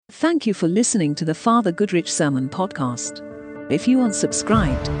Thank you for listening to the Father Goodrich Sermon Podcast. If you aren't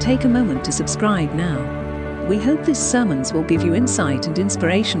subscribed, take a moment to subscribe now. We hope these sermons will give you insight and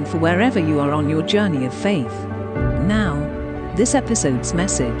inspiration for wherever you are on your journey of faith. Now, this episode's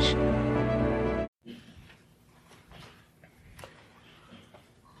message.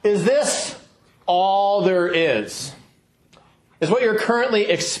 Is this all there is? Is what you're currently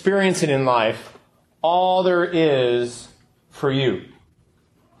experiencing in life all there is for you?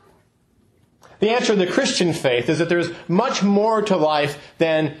 The answer of the Christian faith is that there's much more to life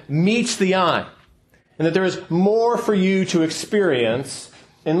than meets the eye, and that there is more for you to experience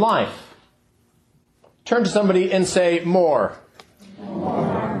in life. Turn to somebody and say, more.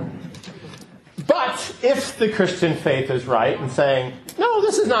 More. But if the Christian faith is right in saying, no,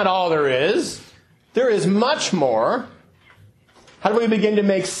 this is not all there is much more, how do we begin to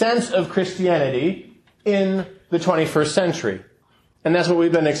make sense of Christianity in the 21st century? And that's what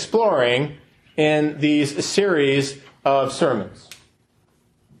we've been exploring in these series of sermons.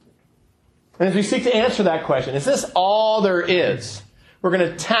 And as we seek to answer that question, is this all there is? We're going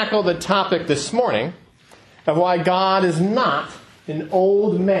to tackle the topic this morning of why God is not an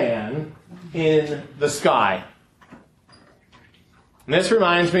old man in the sky. And this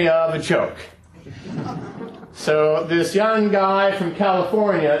reminds me of a joke. So this young guy from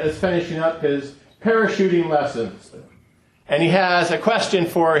California is finishing up his parachuting lessons. And he has a question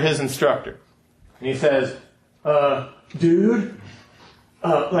for his instructor. And he says, dude,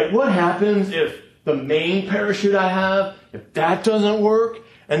 what happens if the main parachute I have, if that doesn't work?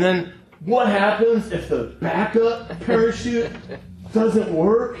 And then what happens if the backup parachute doesn't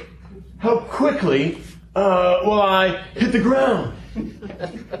work? How quickly will I hit the ground?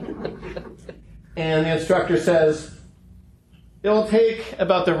 And the instructor says, it'll take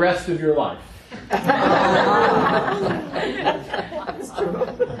about the rest of your life.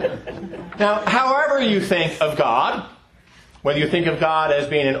 Now, however you think of God, whether you think of God as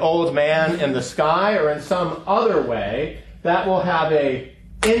being an old man in the sky or in some other way, that will have an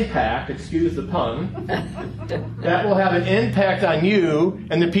impact, excuse the pun, that will have an impact on you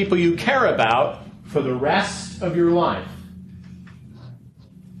and the people you care about for the rest of your life.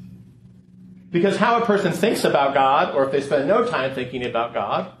 Because how a person thinks about God, or if they spend no time thinking about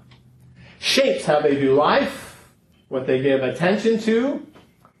God, shapes how they do life, what they give attention to,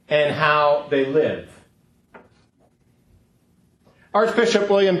 and how they live. Archbishop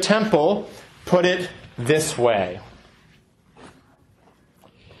William Temple put it this way.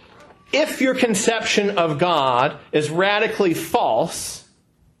 If your conception of God is radically false,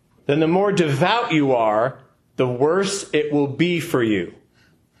 then the more devout you are, the worse it will be for you.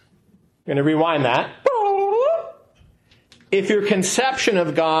 I'm going to rewind that. If your conception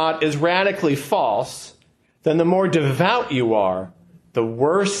of God is radically false, then the more devout you are, the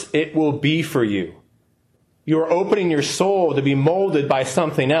worse it will be for you. You are opening your soul to be molded by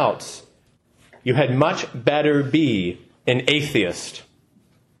something else. You had much better be an atheist.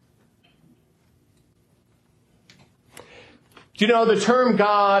 Do you know the term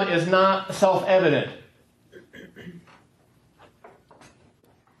God is not self-evident?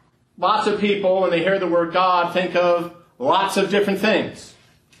 Lots of people, when they hear the word God, think of lots of different things.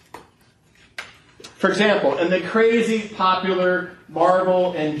 For example, in the crazy popular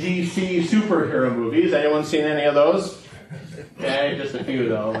Marvel and DC superhero movies, anyone seen any of those? Okay, just a few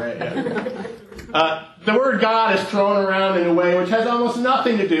though, right? Yeah. The word God is thrown around in a way which has almost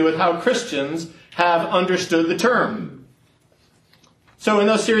nothing to do with how Christians have understood the term. So in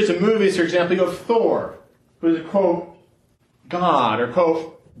those series of movies, for example, you have Thor, who is a, quote, God, or,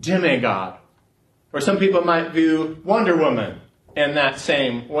 quote, demigod. Or some people might view Wonder Woman in that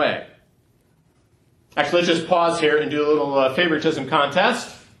same way. Actually, let's just pause here and do a little favoritism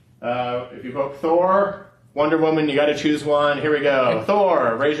contest. If you vote Thor, Wonder Woman, you got to choose one. Here we go.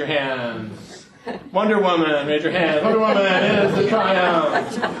 Thor, raise your hands. Wonder Woman, raise your hands. Wonder Woman is the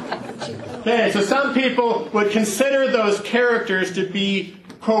triumph. Okay, so some people would consider those characters to be,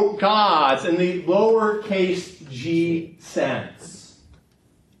 quote, gods in the lowercase g sense.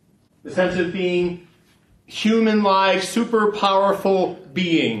 The sense of being human-like, super powerful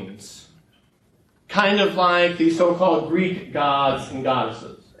beings. Kind of like the so-called Greek gods and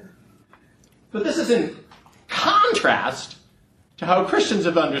goddesses. But this is in contrast to how Christians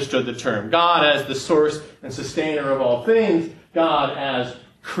have understood the term. God as the source and sustainer of all things. God as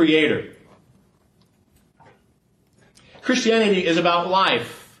creator. Christianity is about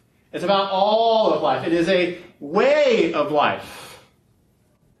life. It's about all of life. It is a way of life.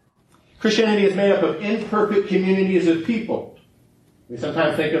 Christianity is made up of imperfect communities of people. We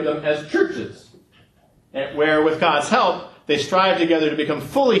sometimes think of them as churches, where with God's help, they strive together to become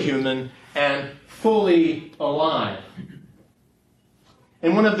fully human and fully alive.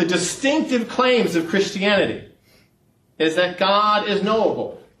 And one of the distinctive claims of Christianity is that God is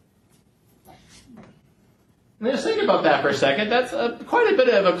knowable. And just think about that for a second. That's quite a bit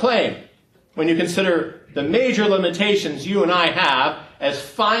of a claim when you consider the major limitations you and I have as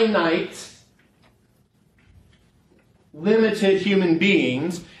finite, limited human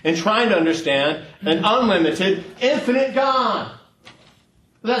beings in trying to understand an unlimited, infinite God.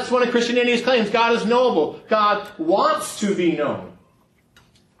 That's one of Christianity's claims. God is knowable. God wants to be known.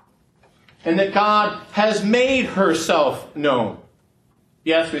 And that God has made herself known.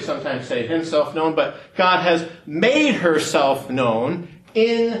 Yes, we sometimes say himself known, but God has made herself known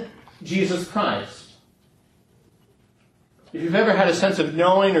in Jesus Christ. If you've ever had a sense of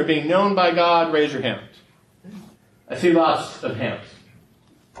knowing or being known by God, raise your hand. I see lots of hands.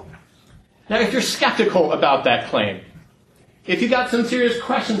 Now, if you're skeptical about that claim, if you've got some serious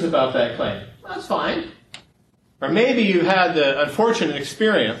questions about that claim, that's fine. Or maybe you had the unfortunate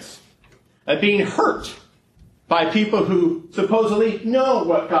experience of being hurt by people who supposedly know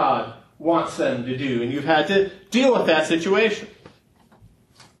what God wants them to do, and you've had to deal with that situation.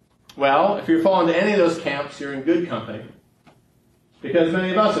 Well, if you fall into any of those camps, you're in good company, because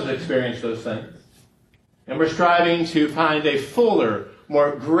many of us have experienced those things. And we're striving to find a fuller,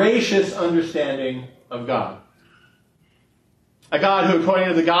 more gracious understanding of God. A God who, according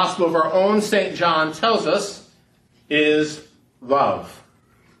to the gospel of our own St. John tells us, is love.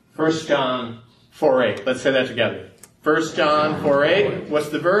 1 John 4:8. Let's say that together. 1 John 4:8. What's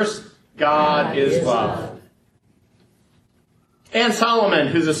the verse? God is love. Anne Solomon,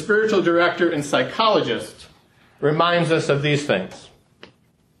 who's a spiritual director and psychologist, reminds us of these things.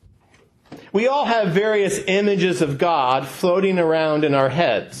 We all have various images of God floating around in our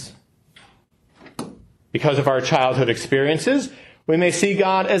heads. Because of our childhood experiences, we may see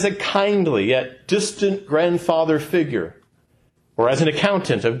God as a kindly yet distant grandfather figure, or as an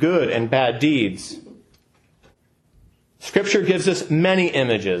accountant of good and bad deeds. Scripture gives us many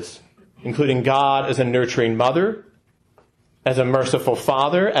images, including God as a nurturing mother, as a merciful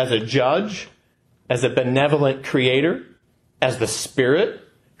father, as a judge, as a benevolent creator, as the Spirit,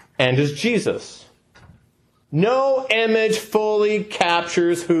 and as Jesus. No image fully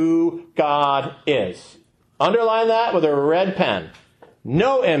captures who God is. Underline that with a red pen.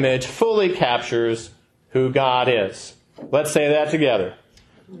 No image fully captures who God is. Let's say that together.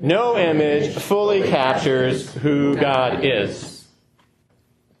 No image fully captures who God is.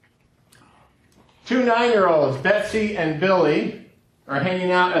 2 9-year-olds, Betsy and Billy, are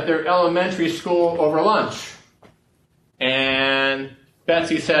hanging out at their elementary school over lunch. And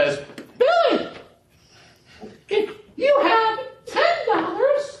Betsy says, Billy, if you have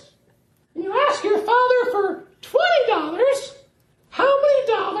 $10 and you ask your father for $20, how many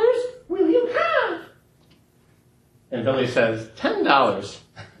dollars will you have? And Billy says, $10.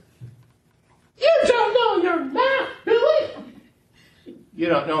 You don't know your math, Billy. You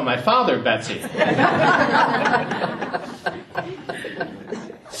don't know my father, Betsy.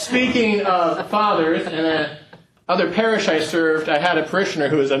 Speaking of fathers, in another parish I served, I had a parishioner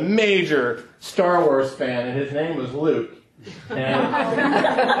who was a major Star Wars fan, and his name was Luke.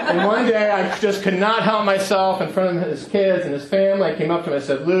 And one day I just could not help myself in front of his kids and his family. I came up to him and I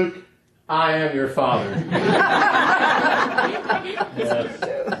said, Luke, I am your father.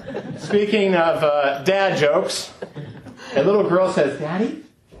 Yes. Speaking of dad jokes, a little girl says, Daddy,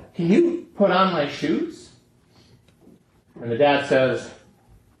 can you put on my shoes? And the dad says,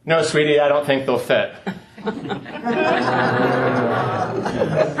 no, sweetie, I don't think they'll fit.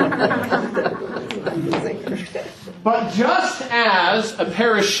 But just as a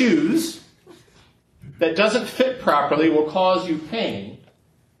pair of shoes that doesn't fit properly will cause you pain,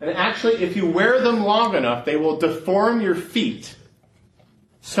 and actually if you wear them long enough, they will deform your feet,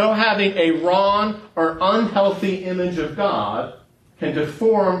 so having a wrong or unhealthy image of God can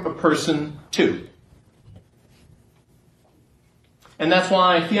deform a person too. And that's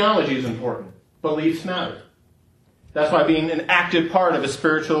why theology is important. Beliefs matter. That's why being an active part of a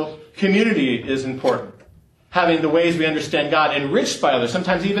spiritual community is important. Having the ways we understand God enriched by others,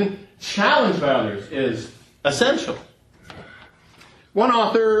 sometimes even challenged by others, is essential. One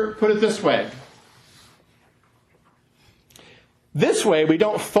author put it this way. This way, we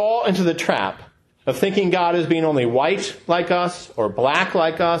don't fall into the trap of thinking God as being only white like us, or black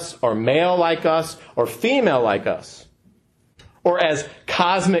like us, or male like us, or female like us, or as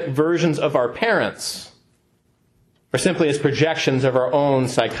cosmic versions of our parents, or simply as projections of our own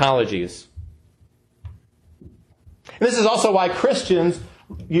psychologies. And this is also why Christians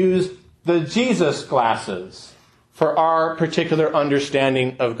use the Jesus glasses for our particular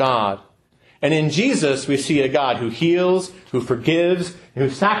understanding of God. And in Jesus, we see a God who heals, who forgives, and who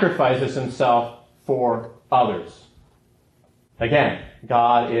sacrifices himself for others. Again,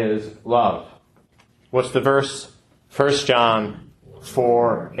 God is love. What's the verse? 1 John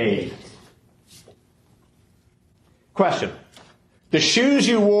 4:8. Question. The shoes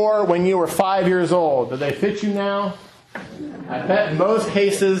you wore when you were 5 years old, do they fit you now? I bet in most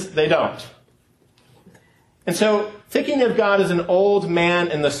cases they don't. And so, thinking of God as an old man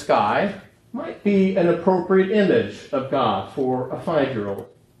in the sky might be an appropriate image of God for a 5-year-old.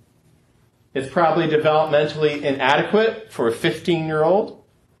 It's probably developmentally inadequate for a 15-year-old,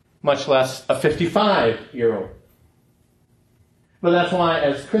 much less a 55-year-old. But that's why,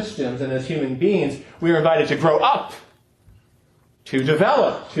 as Christians and as human beings, we are invited to grow up, to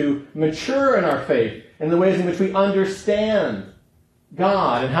develop, to mature in our faith, in the ways in which we understand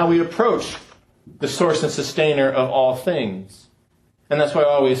God and how we approach the source and sustainer of all things. And that's why I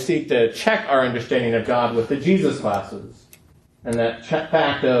always seek to check our understanding of God with the Jesus classes. And that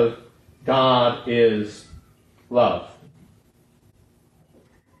fact of God is love.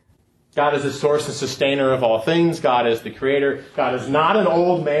 God is the source and sustainer of all things. God is the creator. God is not an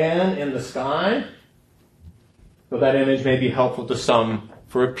old man in the sky. Though that image may be helpful to some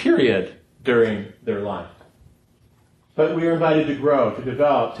for a period during their life. But we are invited to grow, to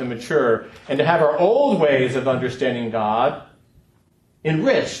develop, to mature, and to have our old ways of understanding God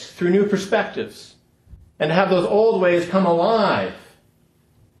enriched through new perspectives. And to have those old ways come alive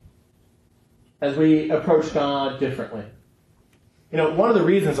as we approach God differently. You know, one of the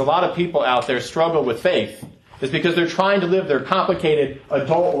reasons a lot of people out there struggle with faith is because they're trying to live their complicated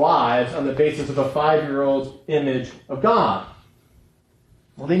adult lives on the basis of a 5-year-old's image of God.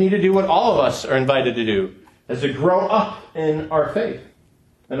 Well, they need to do what all of us are invited to do, is to grow up in our faith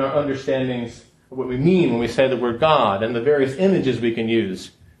and our understandings of what we mean when we say the word God and the various images we can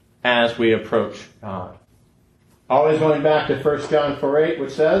use as we approach God. Always going back to 1 John 4:8,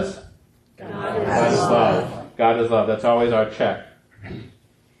 which says, God is love. God is love. That's always our check.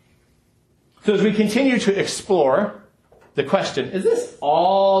 So as we continue to explore the question, is this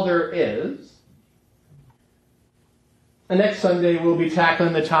all there is? And next Sunday we'll be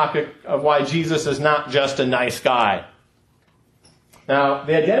tackling the topic of why Jesus is not just a nice guy. Now,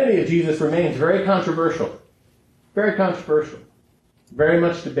 the identity of Jesus remains very controversial. Very controversial. Very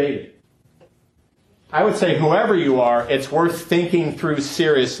much debated. I would say whoever you are, it's worth thinking through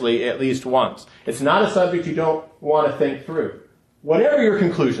seriously at least once. It's not a subject you don't want to think through. Whatever your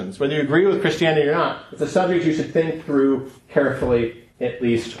conclusions, whether you agree with Christianity or not, it's a subject you should think through carefully at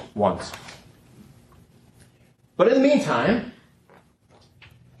least once. But in the meantime,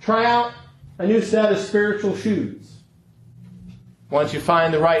 try out a new set of spiritual shoes. Once you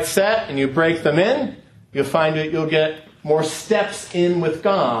find the right set and you break them in, you'll find that you'll get more steps in with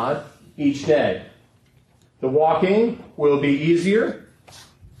God each day. The walking will be easier,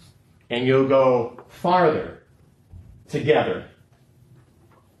 and you'll go farther together.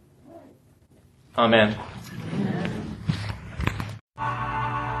 Amen.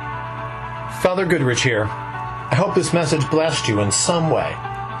 Father Goodrich here. I hope this message blessed you in some way.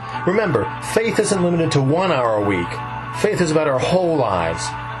 Remember, faith isn't limited to 1 hour a week. Faith is about our whole lives,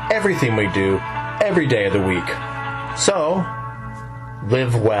 everything we do, every day of the week. So,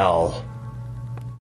 live well.